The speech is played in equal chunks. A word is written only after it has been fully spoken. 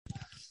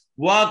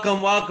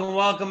Welcome, welcome,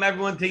 welcome,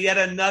 everyone, to yet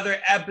another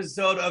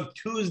episode of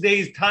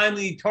Tuesday's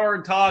Timely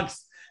Torah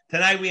Talks.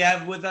 Tonight we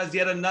have with us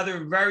yet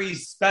another very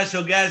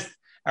special guest,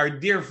 our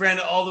dear friend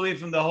all the way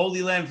from the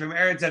Holy Land, from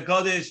Eretz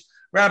HaKodesh,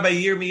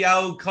 Rabbi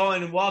Yirmiyahu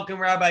Cohen. Welcome,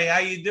 Rabbi. How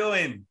you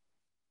doing?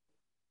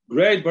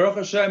 Great, Baruch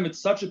Hashem.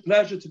 It's such a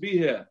pleasure to be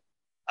here.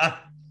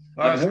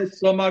 I've heard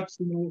so much.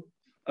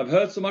 I've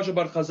heard so much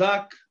about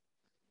Chazak.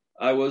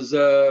 I was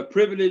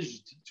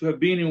privileged to have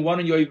been in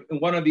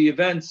one of the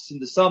events in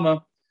the summer,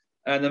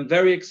 and I'm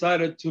very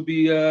excited to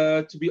be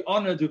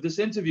honored with this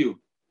interview.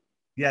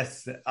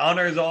 Yes,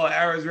 honor is all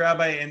ours,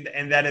 Rabbi.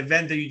 And that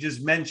event that you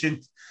just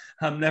mentioned,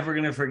 I'm never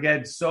going to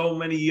forget. So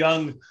many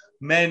young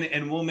men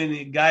and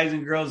women, guys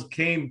and girls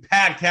came,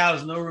 packed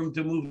house, no room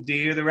to move, to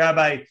hear the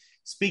Rabbi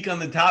speak on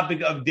the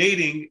topic of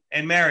dating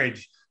and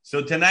marriage.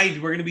 So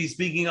tonight we're going to be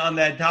speaking on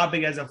that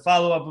topic as a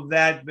follow-up of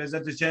that.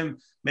 B'ezrat Hashem,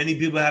 many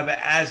people have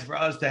asked for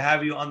us to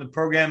have you on the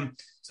program.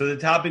 So the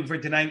topic for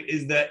tonight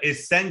is the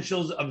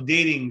essentials of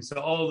dating.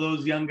 So all of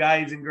those young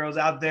guys and girls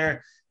out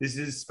there, this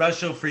is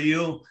special for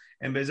you.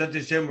 And B'ezrat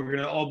Hashem, we're going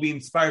to all be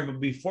inspired.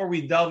 But before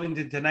we delve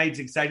into tonight's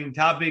exciting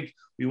topic,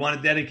 we want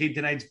to dedicate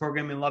tonight's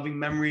program in loving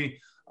memory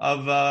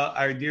of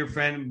our dear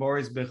friend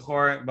Boris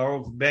Bechor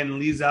Baruch Ben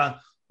Liza,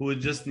 who was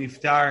just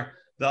niftar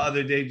the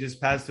other day, just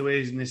passed away.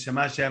 His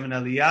neshama she'amen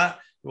aliyah.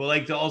 We would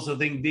like to also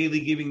thank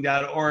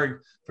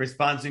dailygiving.org for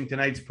sponsoring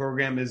tonight's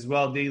program as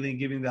well.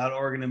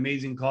 Dailygiving.org, an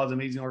amazing cause,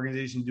 amazing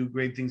organization, do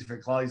great things for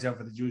Klal Yisrael,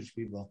 for the Jewish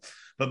people.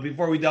 But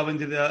before we delve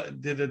into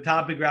the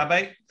topic,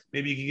 Rabbi,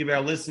 maybe you can give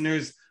our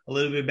listeners a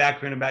little bit of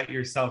background about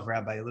yourself,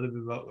 Rabbi, a little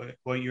bit about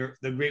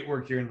the great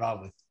work you're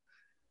involved with.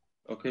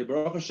 Okay,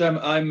 Baruch Hashem,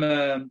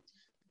 I'm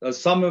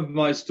some of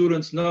my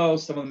students know,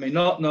 some of them may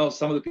not know,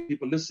 some of the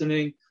people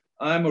listening.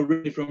 I'm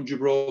originally from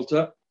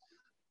Gibraltar,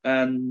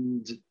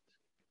 and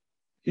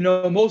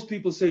most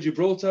people say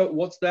Gibraltar,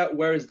 what's that?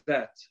 Where is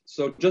that?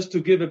 So just to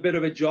give a bit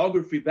of a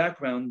geography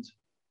background,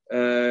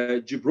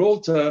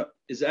 Gibraltar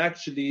is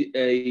actually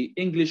an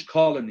English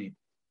colony.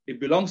 It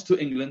belongs to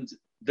England.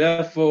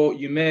 Therefore,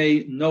 you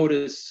may note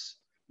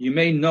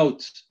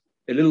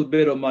a little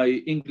bit of my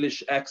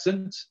English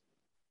accent.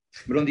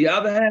 But on the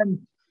other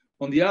hand,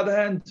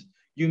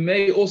 you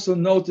may also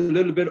note a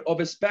little bit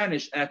of a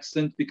Spanish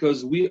accent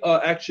because we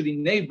are actually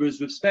neighbors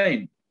with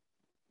Spain.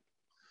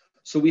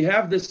 So we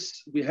have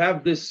this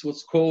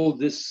what's called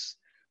this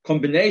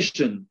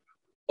combination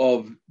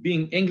of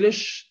being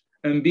English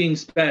and being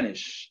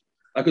Spanish.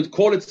 I could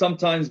call it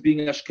sometimes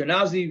being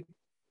Ashkenazi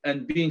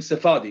and being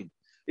Sephardi.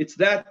 It's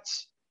that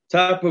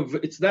type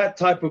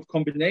of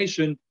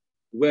combination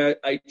where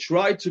I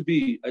try to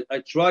be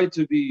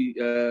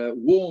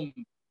warm,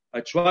 I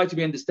try to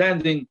be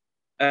understanding,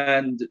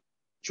 and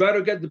try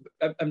to get the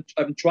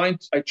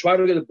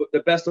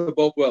best of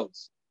both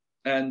worlds.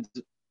 And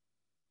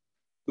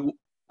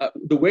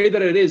the way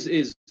that it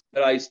is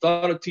that I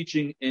started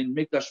teaching in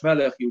Mikdash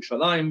Melech,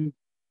 Yerushalayim,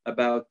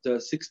 about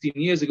 16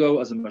 years ago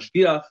as a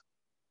mashgiach,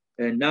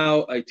 and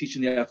now I teach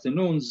in the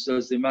afternoons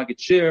as a Maggid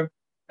Shir.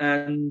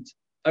 And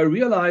I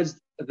realized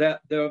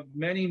that there are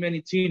many, many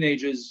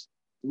teenagers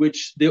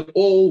which they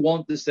all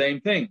want the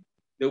same thing.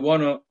 They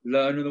want to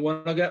learn and they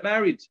want to get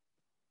married.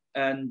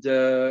 And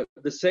the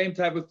same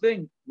type of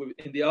thing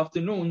in the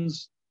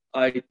afternoons.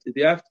 Early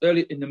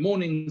in the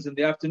mornings and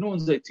the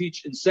afternoons, I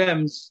teach in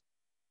SEMS,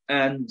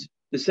 and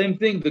the same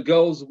thing. The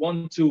girls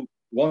want to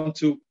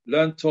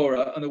learn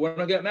Torah and they want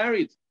to get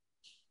married.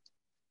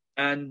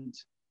 And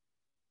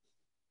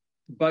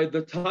by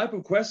the type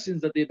of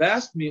questions that they've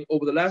asked me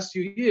over the last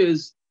few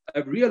years,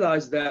 I've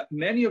realized that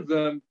many of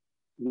them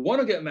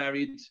want to get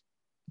married,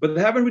 but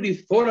they haven't really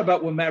thought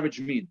about what marriage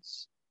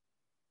means.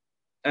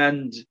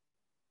 And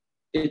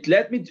it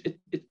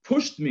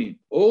pushed me,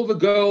 all the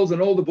girls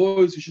and all the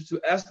boys who should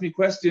ask me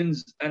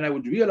questions, and I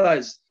would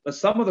realize that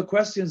some of the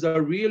questions are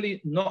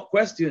really not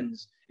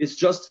questions. It's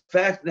just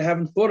fact they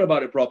haven't thought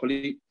about it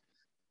properly.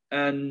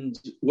 And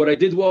what I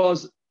did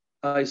was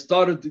I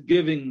started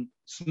giving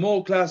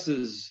small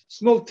classes,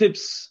 small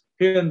tips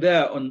here and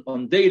there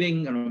on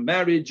dating and on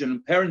marriage and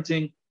on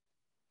parenting.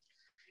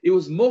 It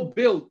was more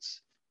built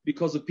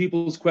because of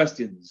people's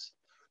questions.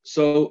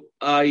 So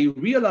I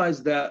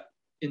realized that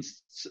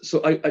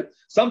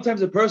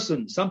sometimes a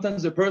person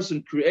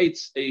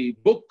creates a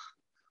book,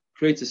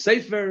 creates a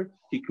sefer,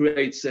 he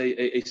creates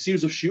a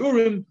series of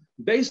shiurim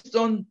based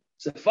on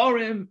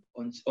sefarim,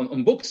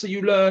 on books that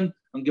you learn,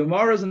 on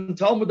Gemaras and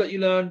Talmud that you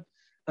learn,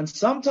 and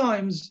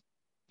sometimes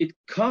it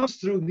comes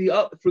through the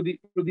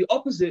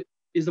opposite.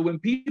 Is that when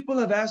people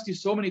have asked you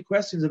so many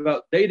questions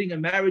about dating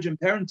and marriage and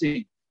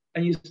parenting,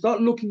 and you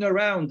start looking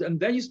around and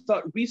then you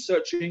start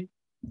researching,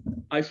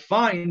 I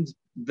find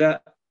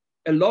that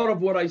a lot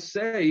of what I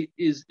say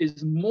is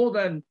more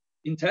than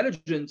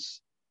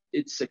intelligence,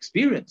 it's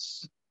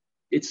experience.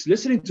 It's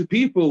listening to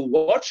people,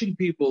 watching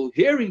people,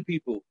 hearing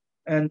people.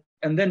 And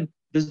then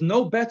there's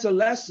no better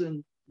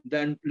lesson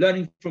than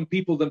learning from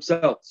people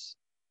themselves.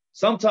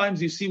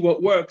 Sometimes you see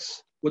what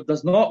works, what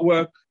does not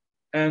work.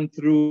 And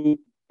through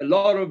a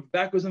lot of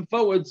backwards and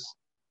forwards,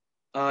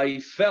 I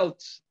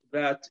felt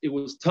that it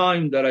was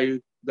time that I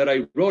that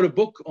I wrote a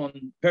book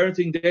on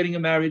parenting, dating,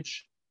 and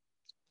marriage,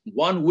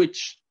 one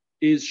which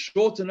is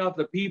short enough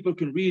that people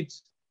can read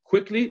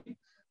quickly,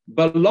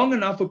 but long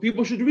enough for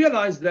people should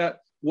realize that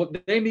what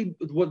they're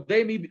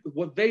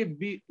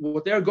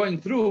going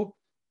through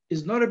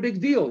is not a big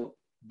deal,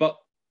 but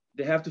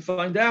they have to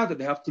find out, that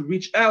they have to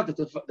reach out, that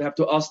they have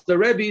to ask their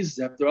rabbis,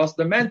 they have to ask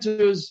their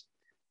mentors.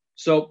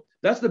 So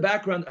that's the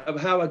background of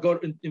how I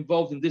got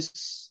involved in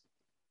this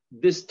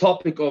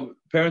topic of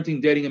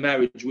parenting, dating, and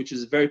marriage, which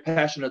is a very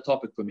passionate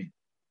topic for me.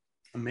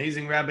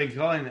 Amazing, Rabbi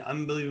Cohen,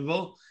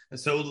 unbelievable.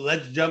 So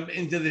let's jump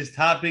into this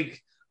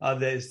topic,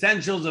 the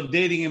essentials of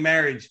dating and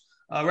marriage.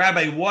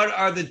 Rabbi, what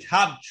are the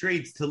top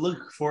traits to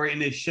look for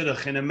in a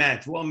shidduch, in a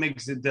match? What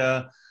makes it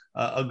a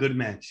good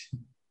match?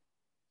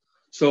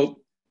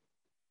 So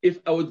if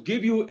I would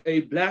give you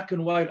a black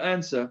and white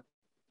answer,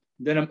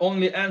 then I'm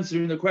only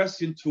answering the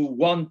question to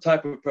one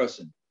type of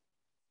person.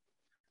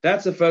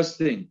 That's the first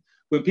thing.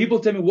 When people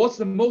tell me what's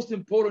the most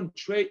important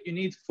trait that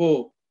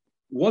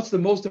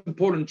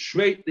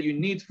you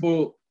need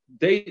for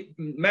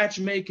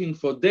matchmaking,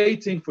 for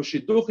dating, for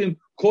shidduchim,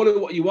 call it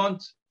what you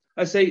want,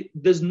 I say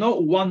there isn't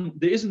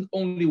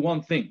only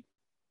one thing.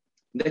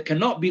 There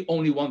cannot be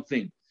only one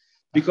thing.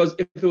 Because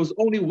if there was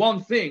only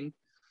one thing,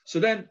 so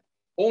then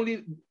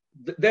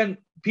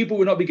people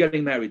will not be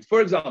getting married.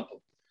 For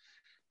example,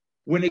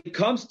 when it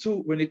comes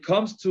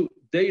to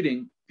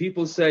dating,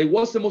 people say,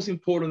 what's the most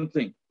important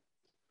thing?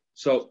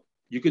 So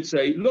you could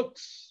say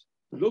looks.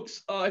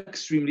 Looks are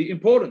extremely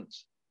important.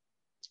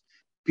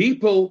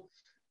 People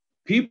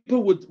think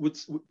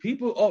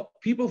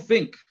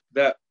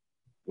that,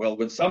 well,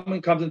 when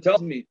someone comes and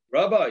tells me,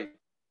 Rabbi,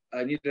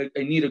 I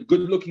need a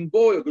good-looking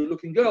boy or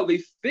good-looking girl,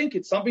 they think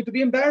it's something to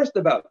be embarrassed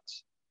about.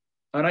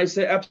 And I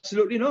say,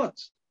 absolutely not.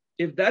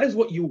 If that is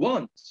what you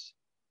want,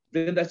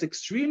 then that's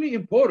extremely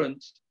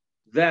important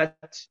that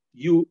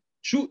you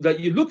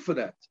look for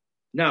that.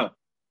 Now,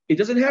 it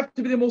doesn't have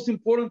to be the most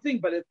important thing,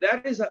 but if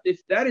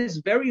that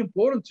is very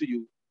important to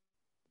you,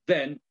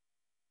 then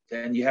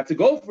you have to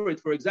go for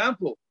it. For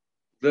example,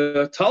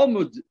 the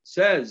Talmud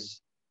says,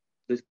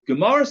 the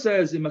Gemara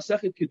says in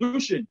Masechet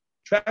Kiddushin,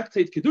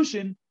 Tractate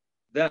Kiddushin,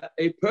 that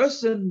a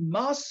person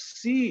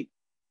must see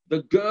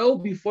the girl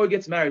before he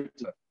gets married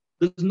to her.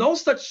 There's no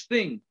such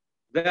thing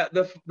that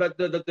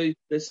they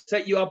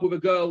set you up with a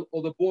girl,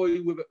 or the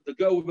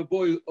girl with a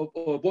boy,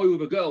 or a boy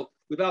with a girl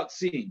without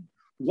seeing.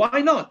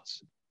 Why not?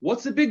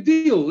 What's the big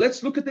deal?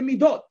 Let's look at the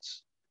midot.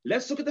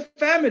 Let's look at the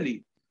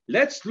family.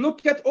 Let's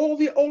look at all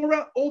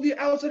the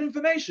outside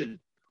information.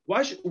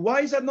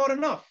 Why is that not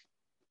enough?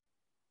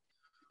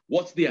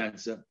 What's the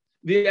answer?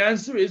 The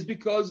answer is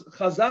because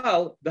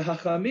Chazal, the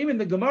Hachamim in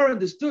the Gemara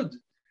understood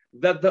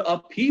that there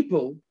are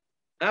people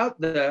out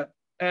there,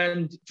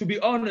 and to be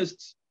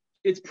honest,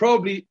 it's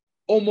probably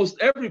almost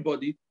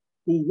everybody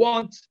who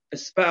want a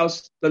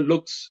spouse that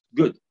looks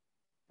good.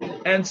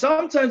 And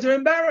sometimes they're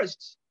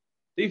embarrassed.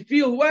 They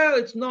feel, well,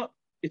 it's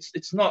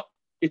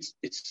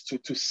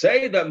to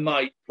say that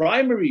my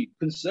primary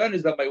concern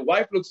is that my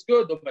wife looks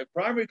good, or my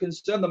primary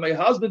concern that my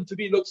husband to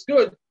be looks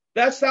good.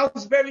 That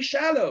sounds very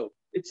shallow.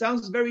 It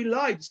sounds very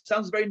light. It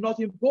sounds very not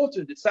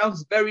important. It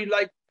sounds very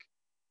like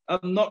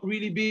I'm not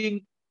really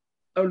being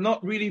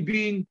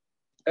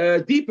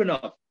deep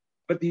enough.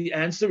 But the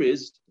answer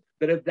is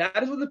that if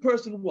that is what the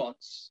person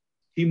wants,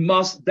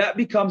 that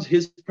becomes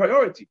his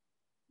priority.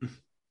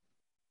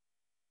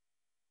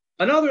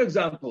 Another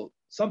example,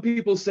 some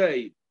people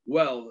say,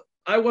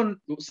 nobody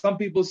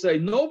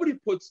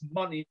puts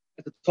money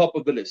at the top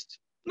of the list.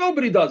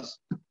 Nobody does.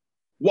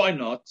 Why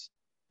not?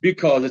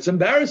 Because it's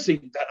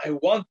embarrassing that I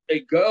want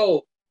a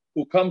girl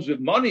who comes with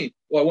money,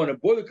 or I want a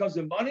boy who comes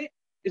with money.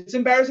 It's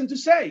embarrassing to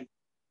say.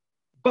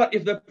 But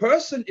if the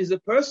person is a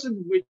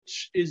person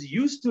which is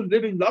used to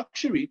living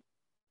luxury,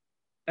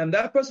 and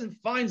that person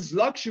finds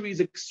luxury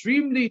is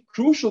extremely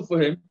crucial for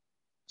him,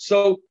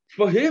 so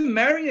for him,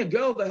 marrying a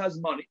girl that has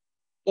money,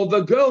 or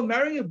the girl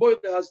marrying a boy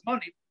that has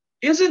money,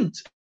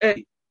 isn't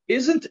a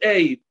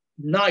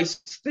nice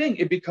thing.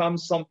 It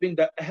becomes something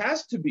that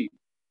has to be.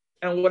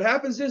 And what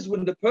happens is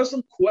when the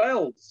person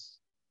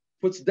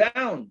puts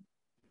down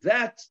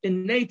that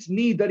innate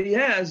need that he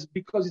has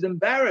because he's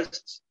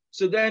embarrassed,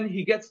 so then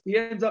he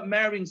ends up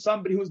marrying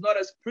somebody who's not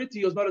as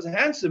pretty or not as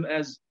handsome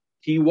as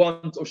he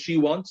wants or she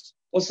wants,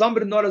 or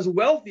somebody not as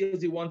wealthy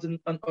as he wants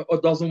or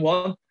doesn't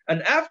want.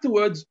 And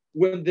afterwards,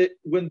 when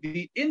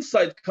the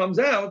insight comes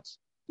out,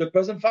 the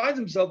person finds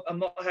himself, I'm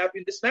not happy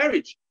in this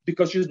marriage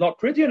because she's not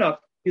pretty enough,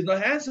 he's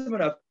not handsome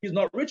enough, he's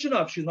not rich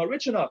enough, she's not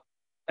rich enough.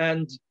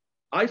 And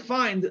I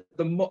find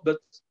that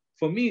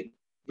for me,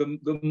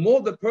 the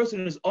more the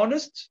person is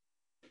honest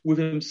with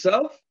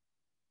himself,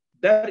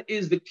 that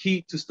is the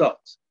key to start.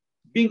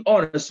 Being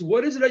honest,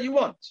 what is it that you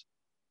want?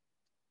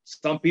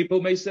 Some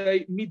people may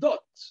say midot.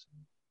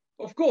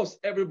 Of course,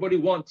 everybody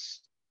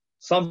wants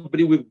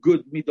somebody with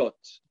good midot.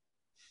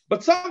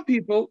 But some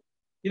people,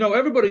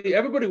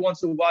 everybody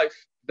wants a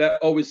wife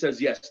that always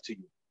says yes to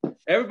you.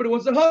 Everybody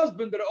wants a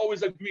husband that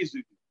always agrees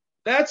with you.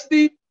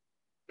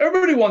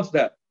 Everybody wants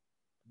that.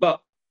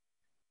 But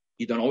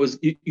You don't always,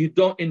 you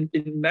don't, in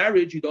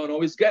marriage, you don't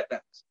always get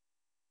that.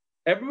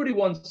 Everybody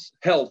wants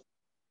health.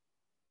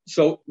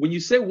 So when you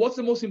say what's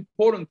the most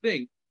important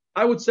thing,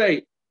 I would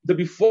say that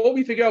before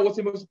we figure out what's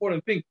the most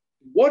important thing,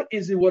 what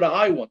is it what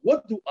I want?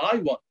 What do I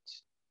want?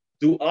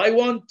 Do I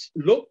want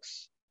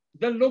looks?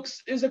 Then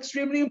looks is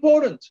extremely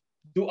important.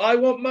 Do I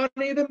want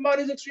money? Then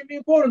money is extremely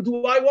important. Do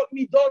I want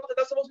midot?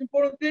 That's the most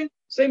important thing.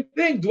 Same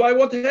thing. Do I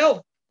want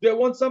health? Do I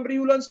want somebody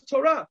who learns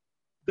Torah?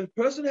 The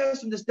person has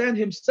to understand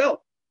himself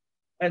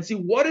and see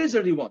what is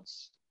it he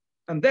wants.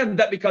 And then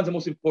that becomes the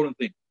most important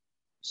thing.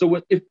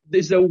 So if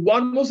there's a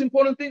one most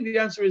important thing, the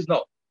answer is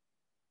no.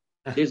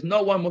 There's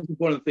no one most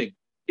important thing.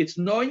 It's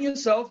knowing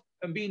yourself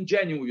and being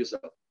genuine with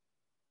yourself.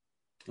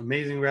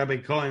 Amazing, Rabbi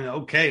Cohen.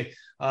 Okay,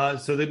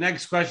 so the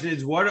next question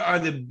is, what are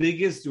the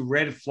biggest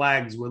red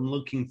flags when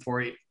looking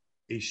for a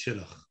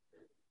shidduch?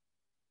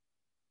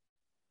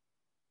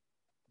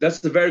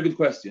 That's a very good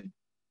question.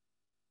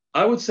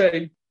 I would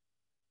say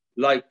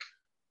that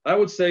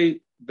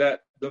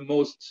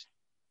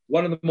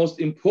one of the most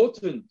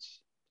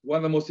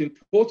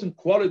important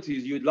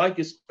qualities you'd like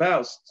your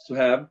spouse to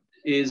have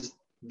is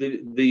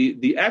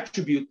the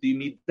attribute, the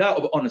midah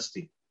of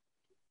honesty.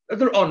 That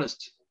they're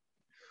honest.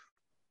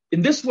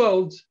 In this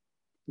world,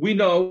 we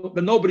know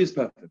that nobody's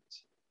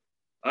perfect.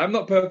 I'm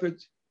not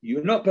perfect.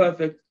 You're not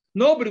perfect.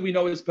 Nobody we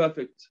know is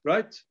perfect,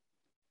 right?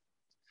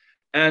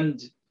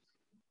 And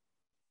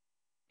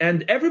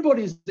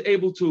everybody is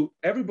able to,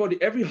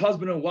 every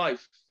husband and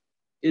wife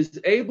is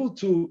able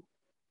to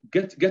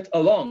get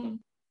along.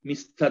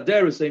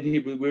 Mistader is in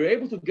Hebrew. We're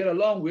able to get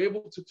along. We're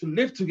able to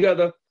live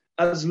together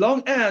as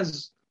long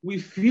as we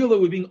feel that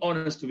we're being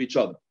honest with each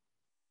other.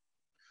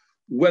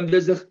 When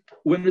there's a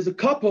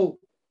couple,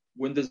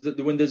 when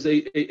there's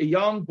a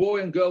young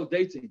boy and girl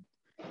dating,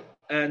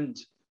 and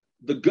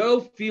the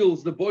girl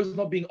feels the boy's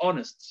not being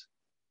honest,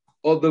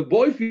 or the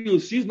boy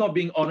feels she's not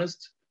being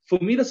honest, for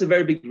me that's a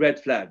very big red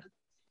flag.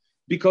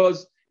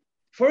 Because,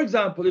 for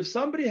example, if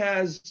somebody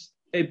has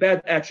a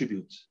bad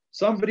attribute,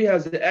 somebody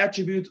has the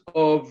attribute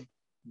of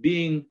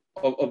being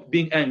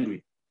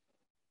angry.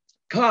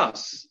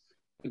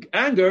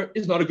 Anger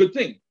is not a good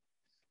thing.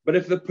 But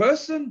if the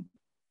person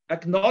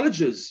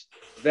acknowledges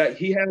that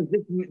he has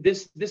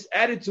this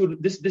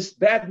attitude, this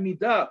bad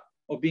midah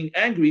of being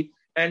angry,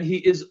 and he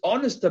is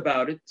honest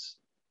about it,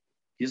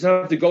 he doesn't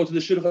have to go to the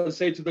shidduch and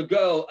say to the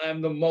girl,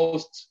 "I'm the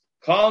most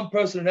calm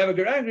person and never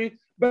get angry."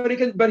 But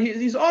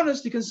he's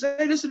honest. He can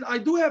say, "Listen, I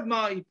do have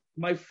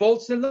my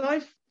faults in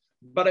life,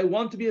 but I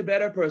want to be a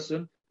better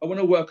person. I want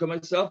to work on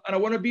myself, and I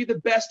want to be the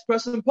best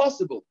person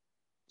possible."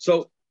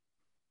 So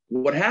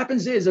what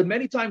happens is that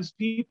many times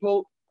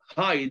people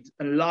hide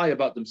and lie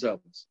about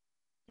themselves.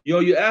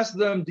 You ask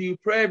them, "Do you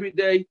pray every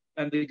day?"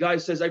 And the guy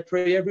says, "I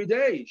pray every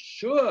day."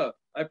 "Sure,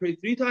 I pray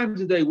 3 times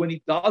a day," when he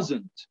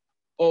doesn't.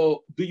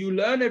 Or, "Do you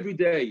learn every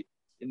day?"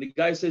 And the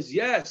guy says,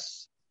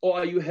 "Yes." Or,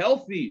 "Are you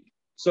healthy?"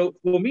 So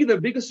for me,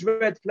 the biggest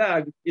red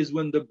flag is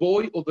when the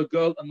boy or the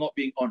girl are not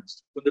being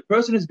honest. When the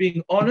person is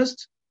being honest,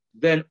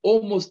 then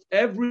almost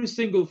every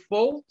single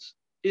fault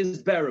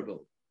is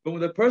bearable. But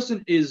when the person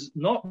is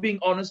not being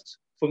honest,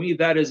 for me,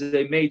 that is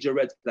a major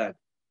red flag.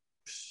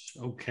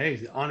 Okay,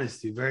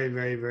 honesty, very,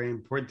 very, very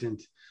important.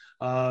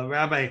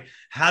 Rabbi,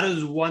 how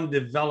does one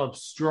develop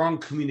strong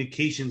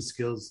communication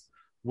skills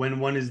when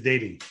one is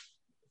dating?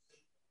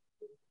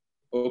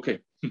 Okay.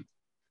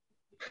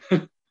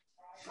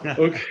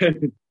 Okay.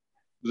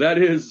 That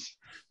is...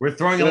 We're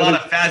throwing a lot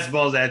of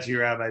fastballs at you,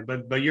 Rabbi,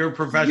 but you're a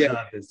professional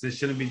at this. This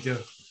shouldn't be too...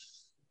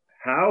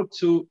 How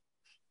to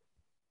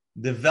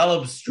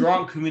develop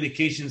strong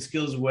communication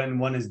skills when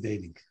one is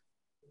dating.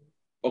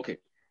 Okay.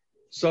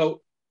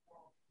 So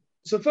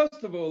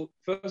first of all,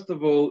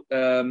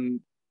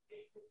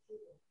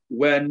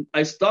 when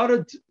I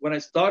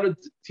started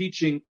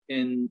teaching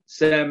in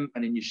SEM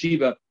and in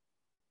Yeshiva,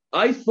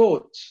 I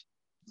thought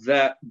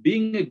that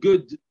being a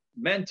good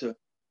mentor,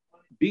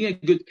 being a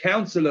good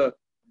counselor,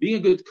 being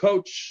a good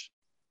coach,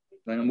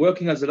 and I'm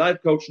working as a life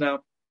coach now,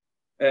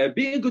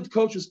 being a good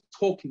coach is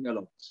talking a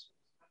lot,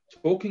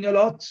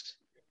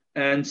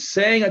 and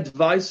saying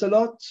advice a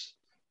lot,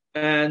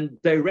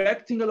 and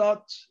directing a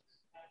lot,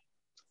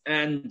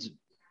 and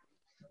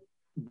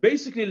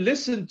basically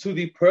listen to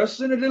the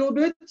person a little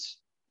bit,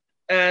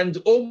 and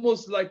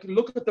almost like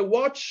look at the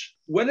watch.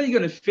 When are you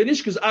going to finish?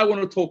 Because I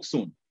want to talk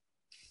soon.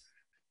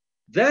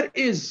 That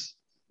is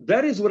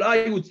what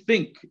I would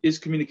think is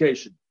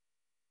communication.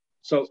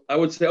 So I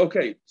would say,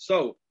 okay,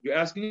 so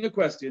you're asking a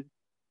question,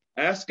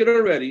 ask it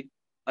already.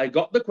 I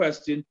got the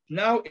question.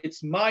 Now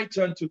it's my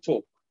turn to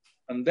talk.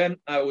 And then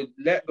I would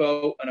let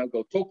go and I'll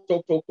go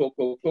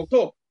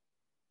talk.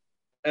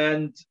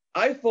 And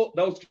I thought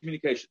that was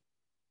communication.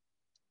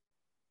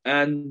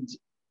 And,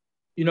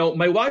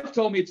 my wife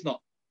told me it's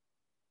not.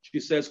 She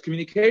says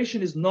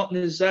communication is not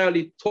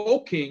necessarily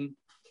talking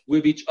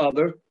with each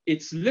other.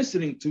 It's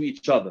listening to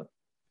each other.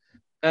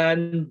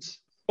 And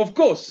of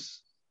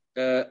course,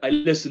 I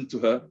listened to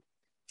her,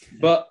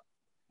 but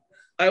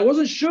I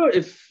wasn't sure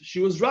if she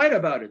was right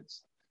about it.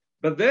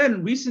 But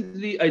then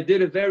recently I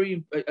did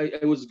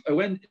I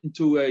went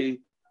into a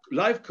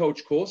life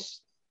coach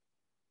course.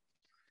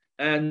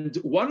 And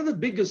one of the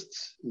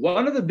biggest,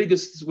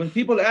 when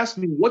people ask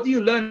me, what do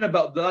you learn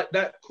about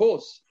that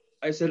course?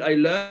 I said, I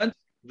learned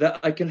that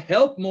I can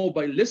help more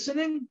by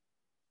listening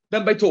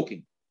than by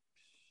talking.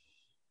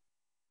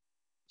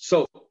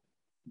 So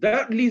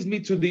that leads me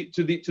to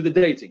the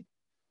dating.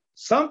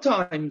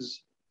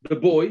 Sometimes the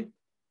boy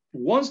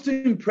wants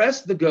to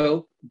impress the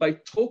girl by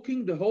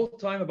talking the whole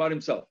time about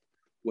himself,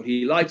 what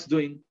he likes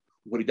doing,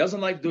 what he doesn't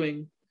like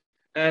doing.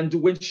 And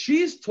when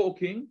she's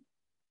talking,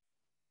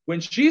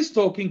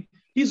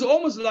 he's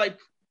almost like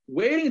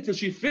waiting until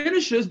she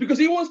finishes because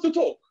he wants to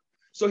talk.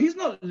 So he's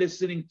not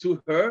listening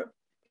to her.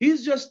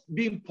 He's just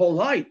being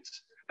polite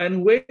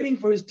and waiting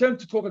for his turn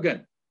to talk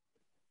again.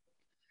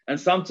 And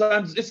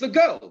sometimes it's the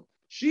girl.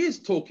 She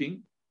is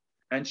talking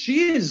and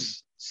she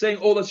is saying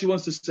all that she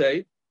wants to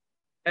say.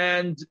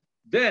 And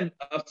then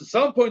after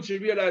some point, she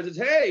realizes,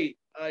 hey,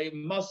 I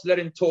must let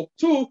him talk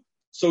too.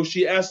 So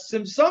she asks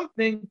him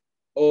something,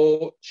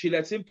 or she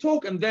lets him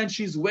talk, and then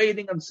she's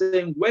waiting and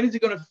saying, when is he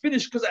going to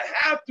finish? Because I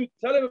have to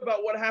tell him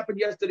about what happened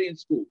yesterday in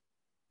school.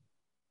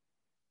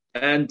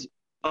 And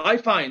I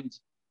find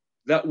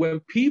that when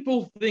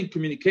people think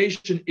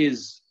communication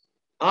is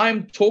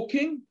I'm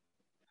talking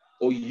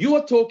or you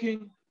are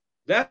talking,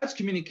 that's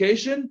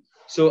communication.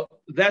 So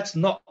that's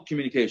not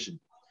communication.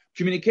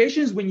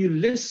 Communication is when you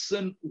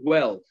listen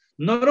well,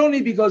 not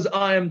only because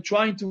I am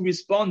trying to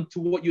respond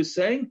to what you're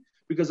saying,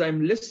 because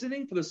I'm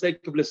listening for the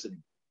sake of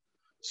listening.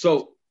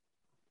 So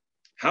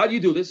how do you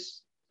do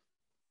this?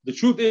 The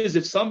truth is,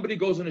 if somebody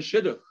goes on a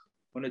shidduch,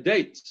 on a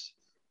date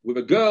with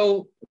a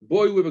girl, a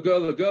boy with a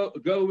girl, a girl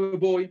with a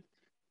boy,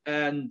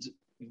 and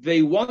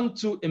they want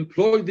to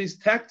employ these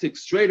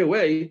tactics straight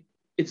away,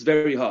 it's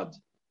very hard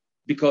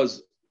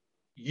because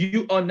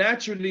you are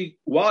naturally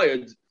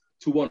wired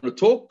to want to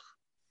talk.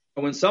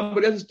 And when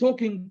somebody else is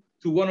talking,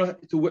 to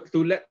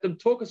let them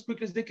talk as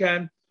quickly as they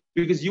can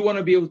because you want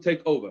to be able to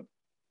take over.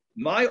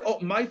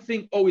 My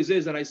thing always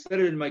is, and I said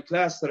it in my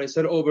class that I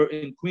said over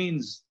in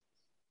Queens,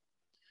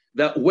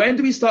 that when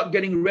do we start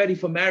getting ready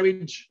for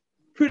marriage?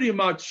 Pretty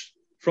much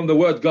from the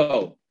word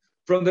go.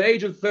 From the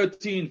age of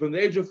 13, from the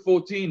age of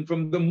 14,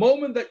 from the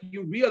moment that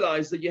you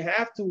realize that you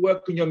have to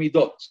work on your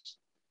midot.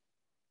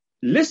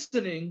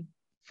 Listening,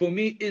 for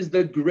me, is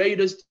the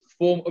greatest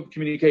form of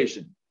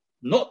communication,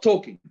 not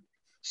talking.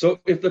 So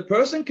if the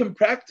person can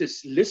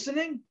practice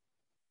listening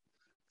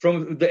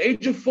from the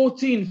age of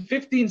 14,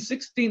 15,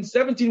 16,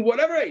 17,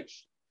 whatever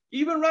age,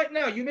 even right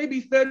now, you may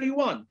be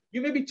 31,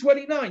 you may be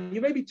 29,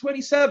 you may be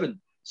 27,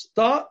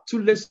 start to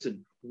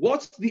listen.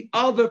 What's the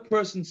other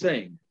person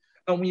saying?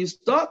 And when you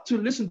start to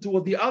listen to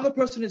what the other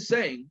person is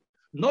saying,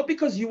 not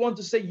because you want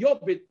to say your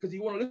bit, because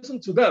you want to listen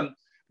to them,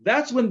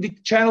 that's when the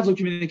channels of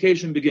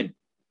communication begin.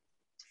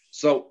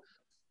 So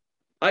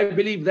I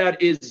believe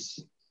that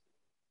is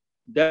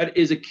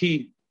a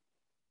key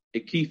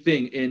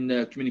thing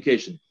in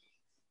communication.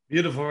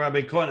 Beautiful,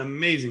 Rabbi Cohen.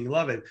 Amazing.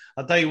 Love it.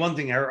 I'll tell you one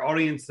thing. Our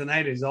audience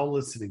tonight is all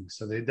listening.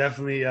 So they're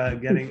definitely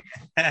getting...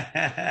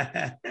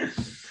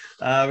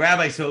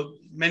 Rabbi, so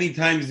many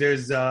times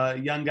there's a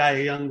young guy,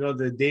 a young girl,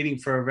 they're dating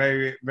for a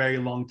very, very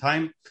long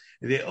time.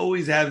 They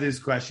always have this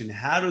question.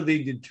 How do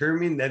they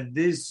determine that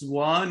this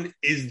one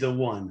is the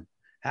one?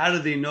 How do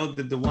they know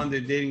that the one they're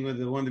dating with,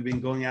 the one they've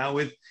been going out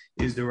with,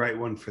 is the right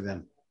one for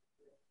them?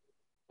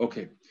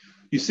 Okay.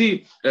 You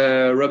see,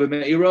 Rabbi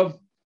Meirov,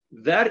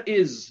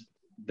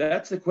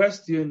 that's a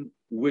question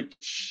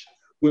which,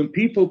 when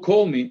people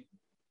call me,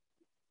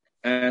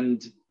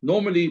 and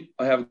normally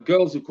I have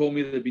girls who call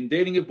me that they've been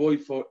dating a boy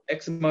for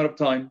X amount of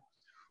time,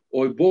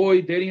 or a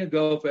boy dating a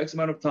girl for X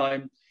amount of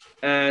time,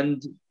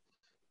 and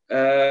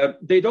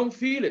they don't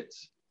feel it.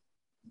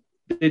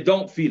 They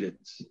don't feel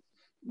it.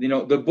 You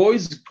know, the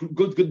boy's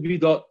good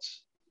midot.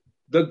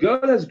 The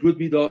girl has good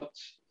midot.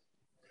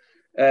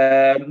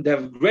 They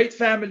have a great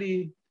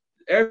family.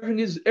 Everything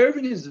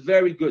is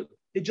very good.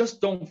 They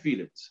just don't feel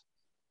it.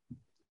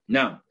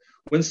 Now,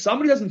 when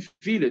somebody doesn't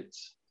feel it,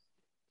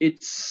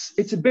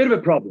 it's a bit of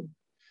a problem,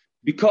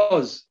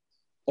 because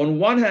on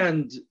one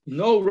hand,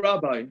 no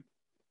rabbi,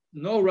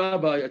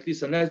 at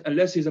least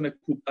unless he's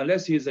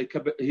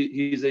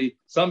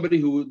somebody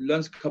who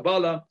learns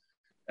Kabbalah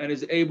and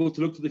is able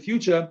to look to the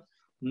future,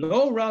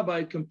 no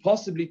rabbi can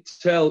possibly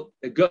tell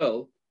a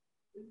girl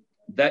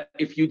that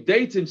if you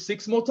date him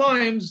 6 more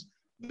times,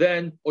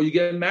 or you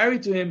get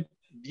married to him,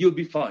 you'll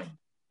be fine.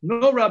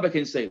 No rabbi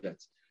can say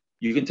that.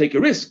 You can take a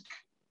risk,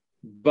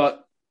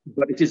 but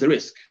it is a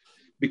risk,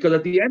 because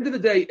at the end of the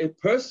day, a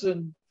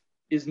person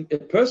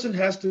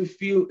has to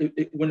feel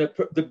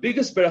the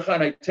biggest beracha.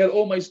 And I tell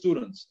all my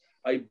students,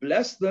 I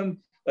bless them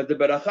that the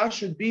beracha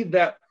should be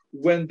that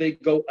when they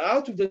go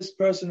out with this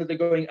person that they're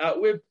going out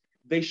with,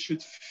 they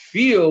should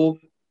feel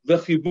the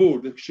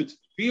chibur, they should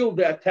feel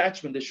the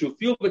attachment, they should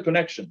feel the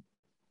connection.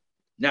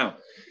 Now,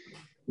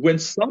 when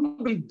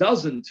somebody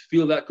doesn't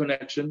feel that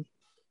connection,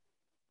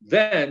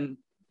 then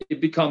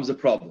it becomes a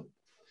problem,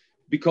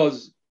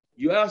 because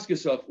you ask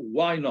yourself,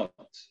 why not?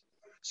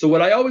 So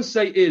what I always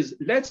say is,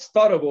 let's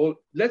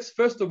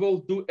first of all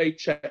do a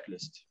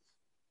checklist.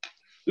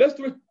 Let's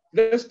do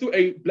let's do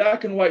a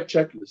black and white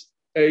checklist,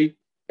 an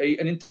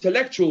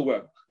intellectual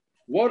work.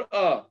 What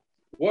are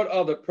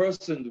the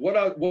person?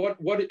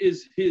 What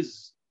is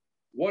his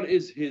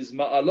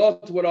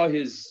ma'alot? What are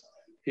his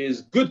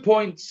good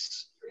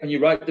points? And you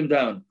write them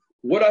down.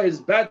 What are his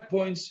bad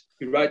points?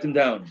 You write them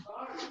down.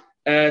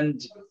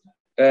 And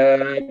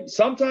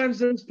sometimes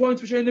there's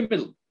points which are in the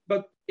middle.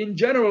 But in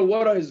general,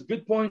 what are his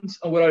good points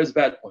and what are his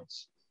bad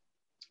points?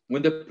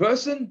 When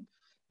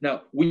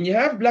you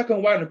have black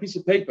and white on a piece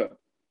of paper,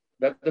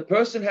 that the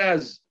person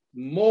has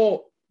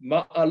more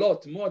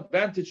ma'alot, more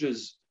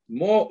advantages,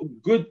 more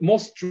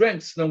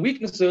strengths than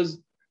weaknesses,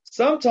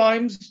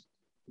 sometimes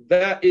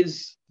that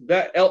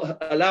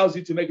allows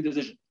you to make a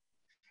decision.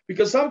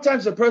 Because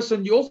sometimes a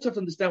person, you also have to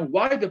understand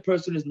why the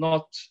person is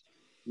not,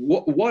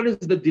 what is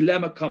the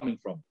dilemma coming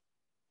from?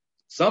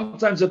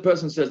 Sometimes a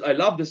person says, I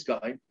love this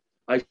guy,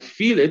 I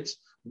feel it,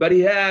 but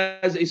he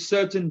has a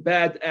certain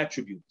bad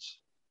attribute.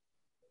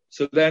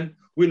 So then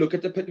we look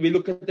at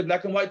the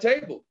black and white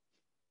table.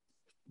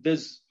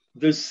 There's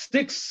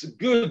 6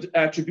 good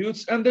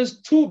attributes and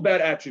there's 2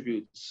 bad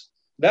attributes.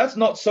 That's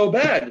not so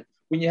bad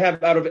when you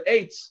have out of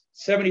 8,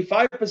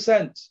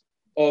 75%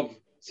 of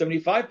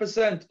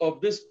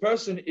this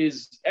person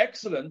is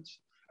excellent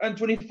and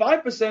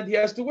 25% he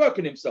has to work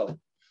on himself.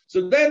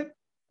 So then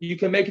you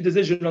can make a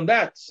decision on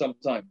that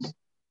sometimes.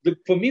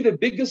 For me, the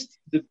biggest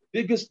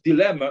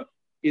dilemma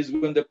is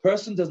when the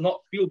person does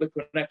not feel the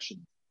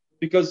connection.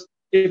 Because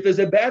if there's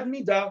a bad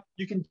midah,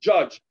 you can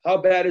judge how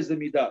bad is the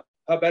midah,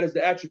 how bad is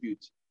the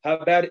attribute, how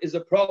bad is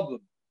the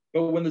problem.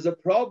 But when there's a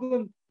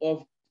problem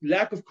of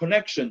lack of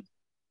connection,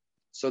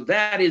 so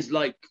that is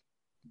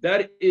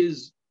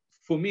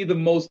for me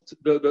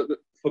the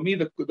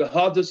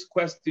hardest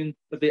question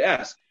that they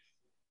ask.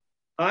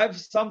 I've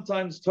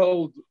sometimes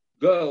told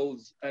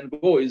girls and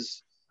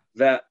boys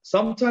that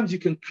sometimes you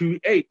can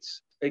create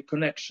a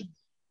connection.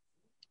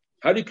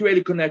 How do you create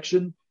a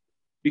connection?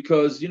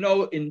 Because in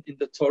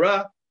the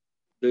Torah,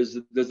 there's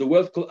a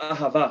word called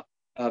ahava.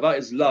 Ahava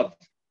is love.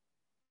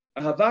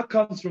 Ahava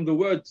comes from the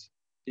word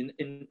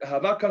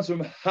ahava comes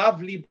from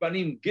havli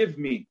banim, give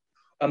me.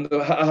 And the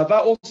ahava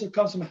also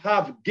comes from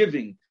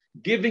giving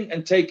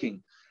and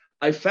taking.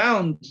 I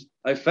found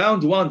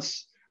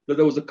once that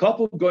there was a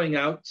couple going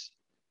out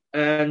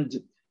and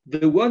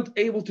they weren't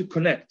able to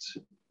connect.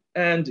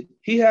 And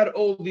he had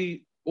all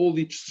the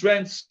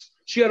strengths,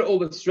 she had all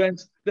the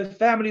strengths, the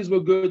families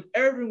were good,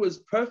 everything was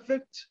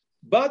perfect,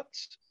 but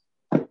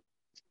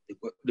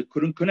they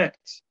couldn't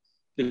connect.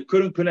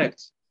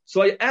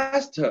 So I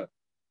asked her,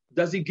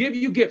 does he give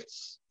you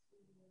gifts?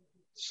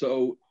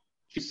 So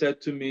she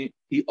said to me,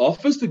 he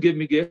offers to give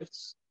me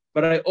gifts,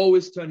 but I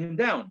always turn him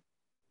down.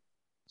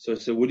 So I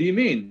said, what do you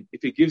mean?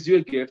 If he gives you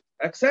a gift,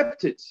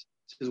 accept it.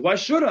 She says, why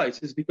should I? She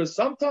says, because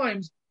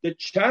sometimes the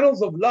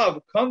channels of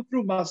love come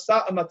through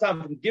masa and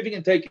matam, from giving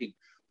and taking.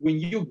 When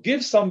you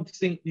give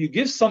something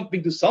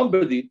to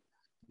somebody,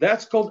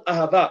 that's called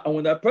ahava. And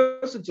when that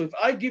person, so if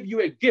I give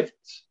you a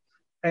gift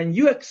and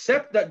you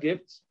accept that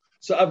gift,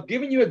 so I've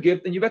given you a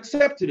gift and you've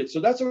accepted it. So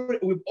that's already,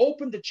 we've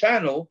opened the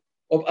channel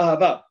of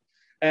ahava.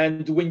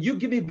 And when you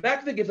give me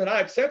back the gift and I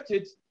accept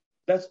it,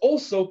 that's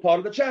also part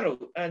of the channel.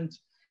 And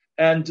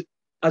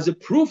as a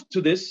proof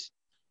to this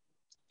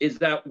is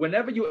that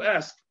whenever you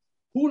ask,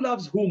 who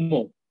loves whom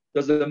more?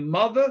 Does the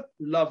mother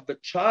love the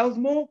child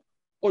more,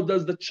 or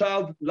does the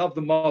child love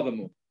the mother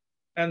more?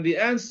 And the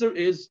answer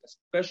is,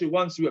 especially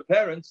once you're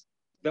parents,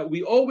 that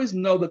we always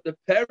know that the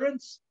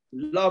parents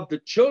love the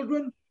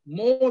children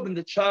more than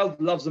the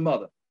child loves the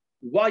mother.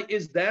 Why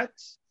is that?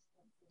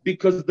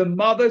 Because the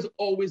mother is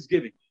always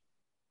giving.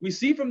 We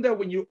see from there,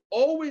 when you're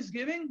always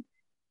giving,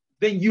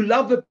 then you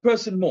love the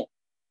person more.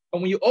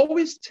 And when you're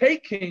always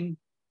taking,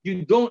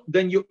 you don't,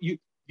 then you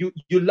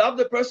love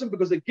the person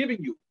because they're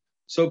giving you.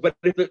 So, but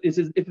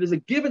if there's a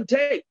give and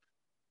take,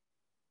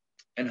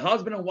 and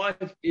husband and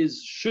wife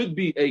should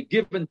be a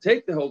give and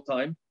take the whole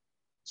time.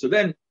 So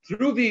then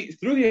through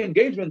the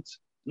engagement,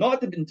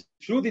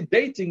 through the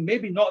dating,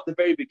 maybe not at the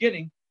very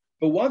beginning,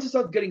 but once it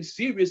starts getting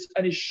serious,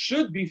 and he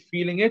should be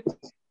feeling it,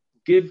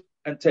 give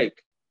and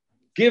take.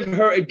 Give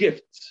her a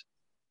gift,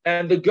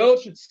 and the girl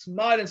should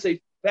smile and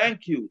say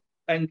thank you,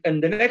 and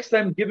the next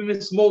time give him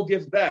a small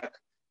gift back.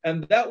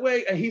 And that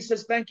way, and he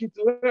says thank you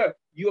to her.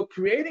 You're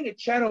creating a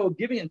channel of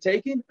giving and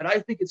taking, and I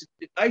think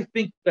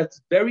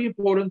that's very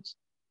important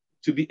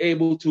to be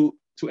able to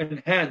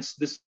enhance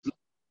this.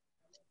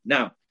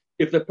 Now,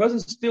 if the person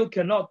still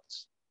cannot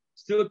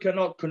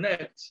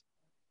connect,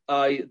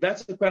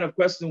 that's the kind of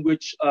question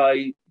which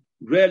I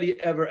rarely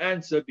ever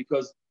answer,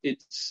 because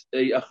it's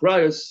a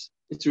achrayus,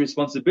 it's a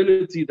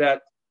responsibility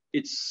that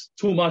it's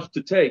too much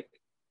to take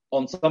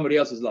on somebody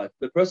else's life.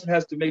 The person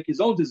has to make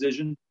his own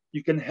decision.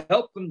 You can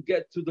help them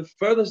get to the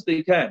furthest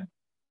they can.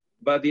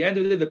 But at the end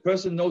of the day, the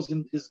person knows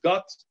his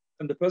gut,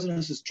 and the person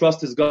has to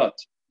trust his gut.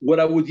 What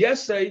I would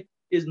say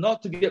is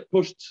not to get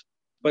pushed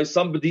by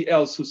somebody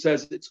else who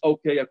says it's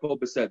okay, Akol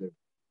Beseder.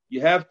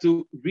 You have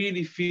to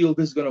really feel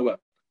this is going to work.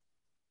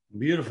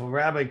 Beautiful,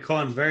 Rabbi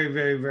Cohen. Very,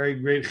 very, very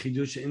great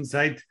chidush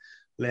insight.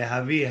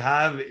 Lehavi.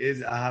 Hav is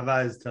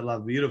ahava, is to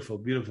love. Beautiful,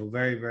 beautiful.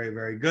 Very, very,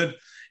 very good.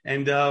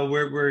 And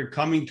we're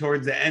coming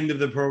towards the end of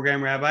the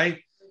program, Rabbi.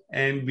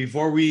 And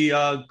before we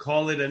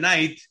call it a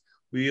night,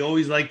 we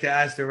always like to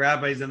ask the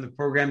rabbis on the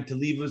program to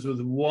leave us with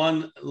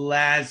one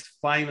last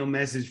final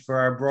message for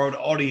our broad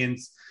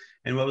audience.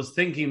 And I was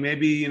thinking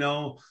maybe,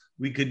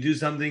 we could do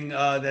something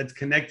that's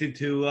connected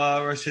to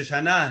Rosh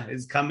Hashanah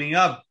is coming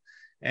up.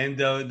 And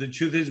the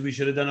truth is we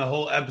should have done a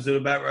whole episode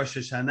about Rosh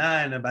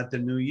Hashanah and about the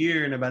New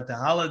Year and about the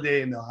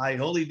holiday and the high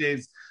holy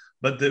days.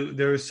 But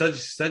there was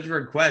such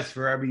requests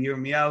for Rabbi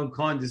Yirmiyahu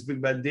Cohen to speak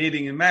about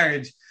dating and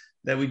marriage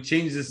that we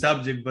changed the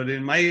subject. But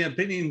in my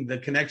opinion, the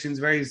connection is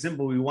very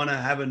simple. We want to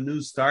have a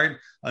new start,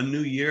 a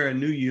new year, a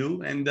new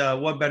you. And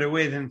what better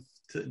way than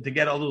to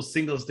get all those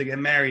singles to get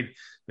married?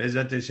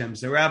 Bezrat Hashem.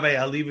 So Rabbi,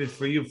 I'll leave it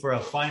for you for a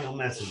final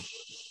message.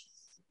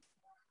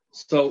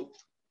 So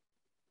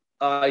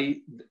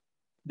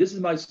this is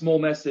my small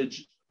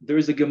message. There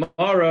is a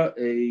Gemara,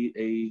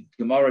 a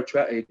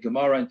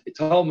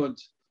Talmud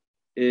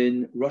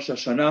in Rosh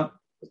Hashanah.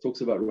 It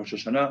talks about Rosh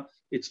Hashanah.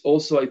 It's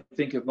also, I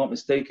think, if not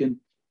mistaken,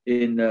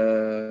 in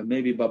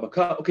maybe Baba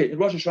Kama. Okay, in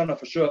Rosh Hashanah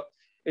for sure.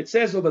 It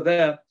says over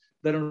there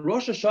that in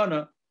Rosh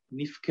Hashanah,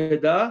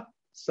 Nifkeda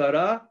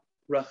Sarah,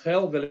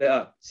 Rachel,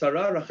 Veleah.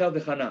 Sarah, Rachel,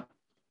 Vechana.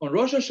 On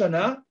Rosh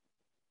Hashanah,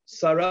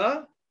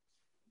 Sarah,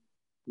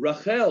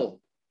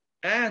 Rachel,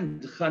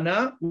 and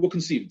Chana were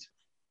conceived.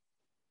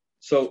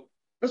 So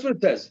that's what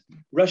it says.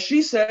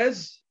 Rashi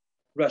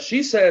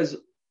says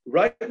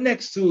right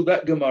next to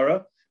that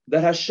Gemara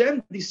that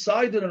Hashem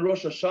decided on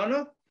Rosh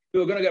Hashanah they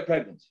were going to get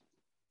pregnant.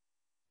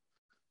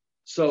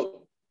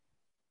 So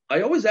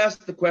I always had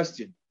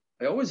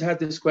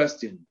this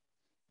question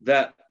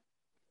that,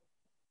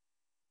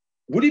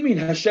 what do you mean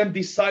Hashem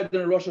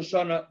decided on Rosh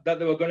Hashanah that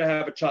they were going to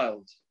have a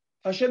child?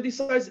 Hashem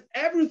decides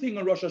everything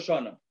on Rosh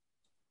Hashanah.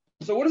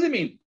 So what does it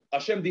mean?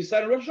 Hashem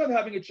decided on Rosh Hashanah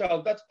having a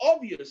child. That's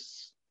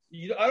obvious.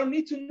 I don't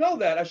need to know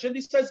that. Hashem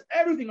decides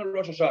everything on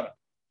Rosh Hashanah.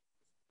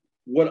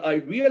 What I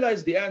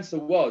realized the answer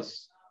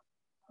was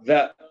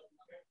that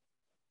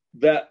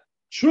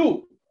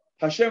true,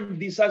 Hashem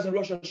decides on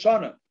Rosh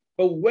Hashanah.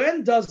 But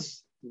when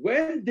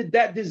did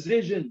the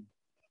decision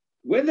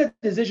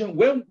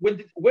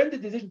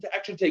to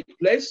actually take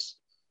place?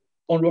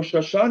 On Rosh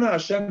Hashanah,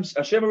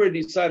 Hashem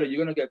already decided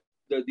you're going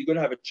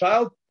to have a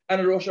child, and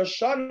on Rosh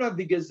Hashanah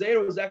the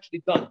Gezer was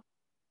actually done.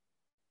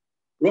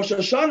 Rosh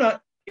Hashanah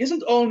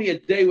isn't only a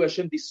day where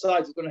Hashem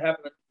decides it's going to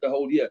happen the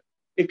whole year.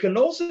 It can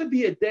also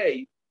be a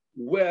day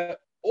where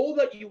all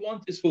that you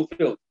want is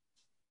fulfilled.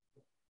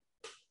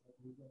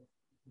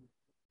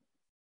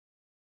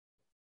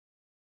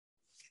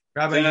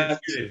 Rabbi,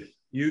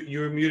 you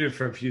were muted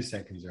for a few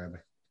seconds, Rabbi.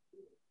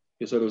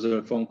 Yes, so there was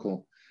a phone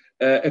call.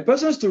 A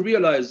person has to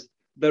realize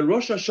that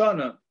Rosh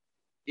Hashanah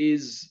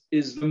is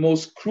the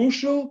most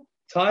crucial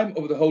time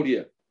of the whole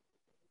year.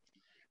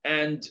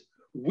 And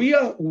we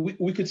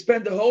could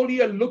spend the whole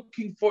year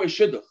looking for a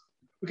shidduch.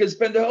 We can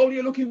spend the whole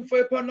year looking for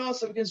a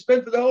parnasa. We can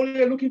spend the whole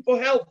year looking for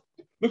help,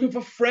 looking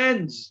for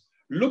friends,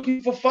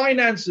 looking for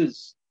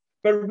finances.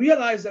 But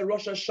realize that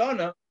Rosh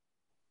Hashanah,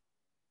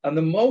 and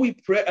the more we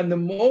pray, and the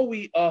more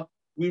we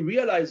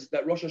realize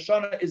that Rosh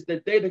Hashanah is the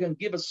day that can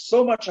give us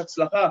so much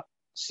hatzlacha,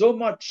 so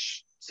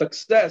much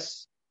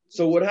success.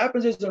 So what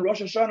happens is in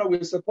Rosh Hashanah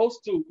we're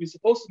supposed to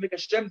make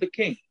Hashem the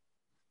king,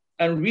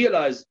 and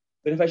realize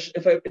that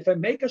if I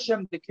make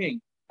Hashem the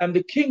king, and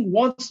the king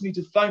wants me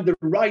to find the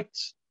right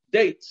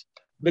date,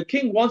 the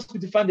king wants me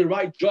to find the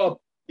right job,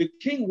 the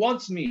king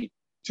wants me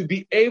to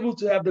be able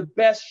to have the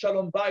best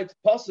shalom bayit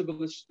possible,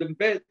 the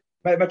best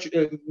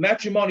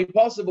matrimony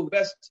possible, the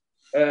best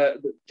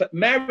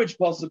marriage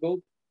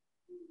possible,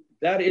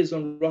 that is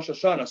on Rosh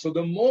Hashanah. So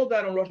the more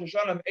that on Rosh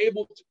Hashanah I'm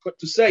able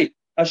to say,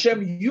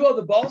 Hashem, you are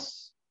the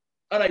boss,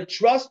 and I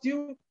trust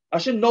you.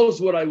 Hashem knows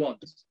what I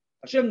want.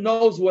 Hashem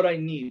knows what I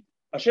need.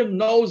 Hashem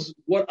knows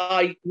what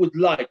I would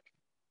like.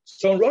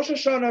 So on Rosh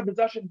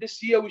Hashanah,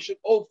 this year, we should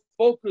all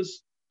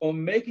focus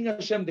on making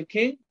Hashem the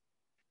king,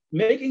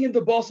 making him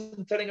the boss,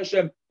 and telling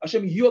Hashem,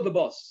 you're the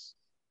boss.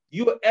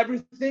 You are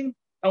everything,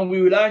 and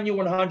we rely on you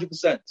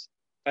 100%.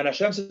 And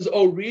Hashem says,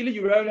 oh, really?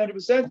 You rely on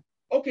 100%?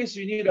 Okay, so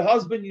you need a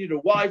husband, you need a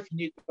wife, you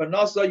need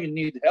parnasa, you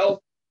need health.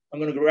 I'm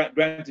going to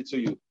grant it to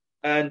you.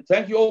 And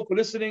thank you all for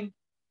listening.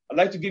 I'd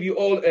like to give you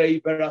all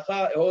a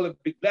beracha, a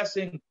big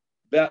blessing,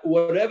 that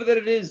whatever that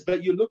it is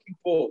that you're looking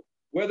for,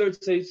 whether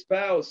it's a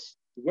spouse,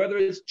 whether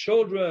it's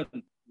children,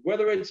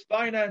 whether it's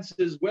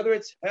finances, whether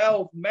it's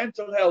health,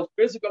 mental health,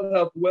 physical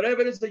health,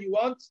 whatever it is that you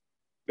want,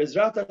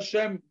 Bezrat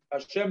Hashem,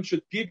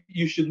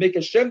 you should make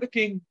Hashem the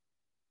king,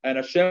 and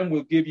Hashem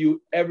will give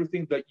you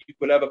everything that you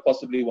could ever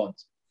possibly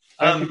want.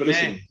 Thank you for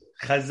listening.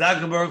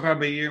 Chazak Baruch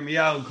Rabbi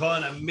Yirmiyahu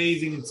Cohen,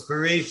 amazing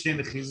inspiration,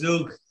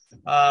 chizuk.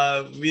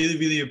 Really,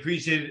 really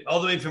appreciate it.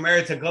 All the way from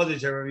Eretz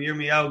HaKodesh, Rabbi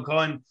Yirmiyahu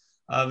Cohen.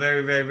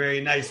 Very, very,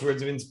 very nice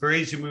words of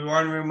inspiration. We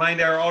want to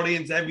remind our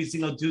audience every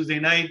single Tuesday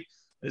night,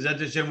 Bezrat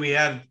Hashem, we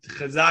have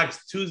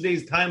Chazak's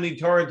Tuesdays Timely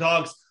Torah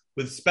Talks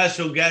with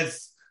special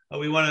guests.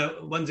 We want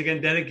to once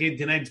again dedicate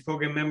tonight's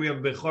program memory of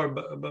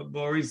Bechor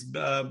Boris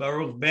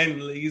Baruch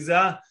Ben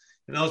Liza.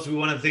 And also we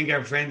want to thank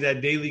our friends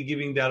at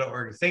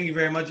dailygiving.org. Thank you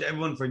very much,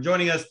 everyone, for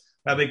joining us.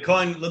 Rabbi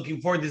Cohen,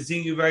 looking forward to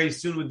seeing you very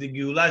soon with the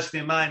Geulah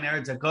Shlema in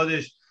Eretz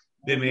HaKodesh.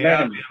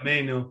 B'meira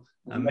b'yameinu.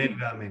 Amen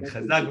v'amen.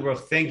 Chazak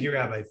Baruch. Thank you,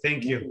 Rabbi.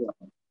 Thank you.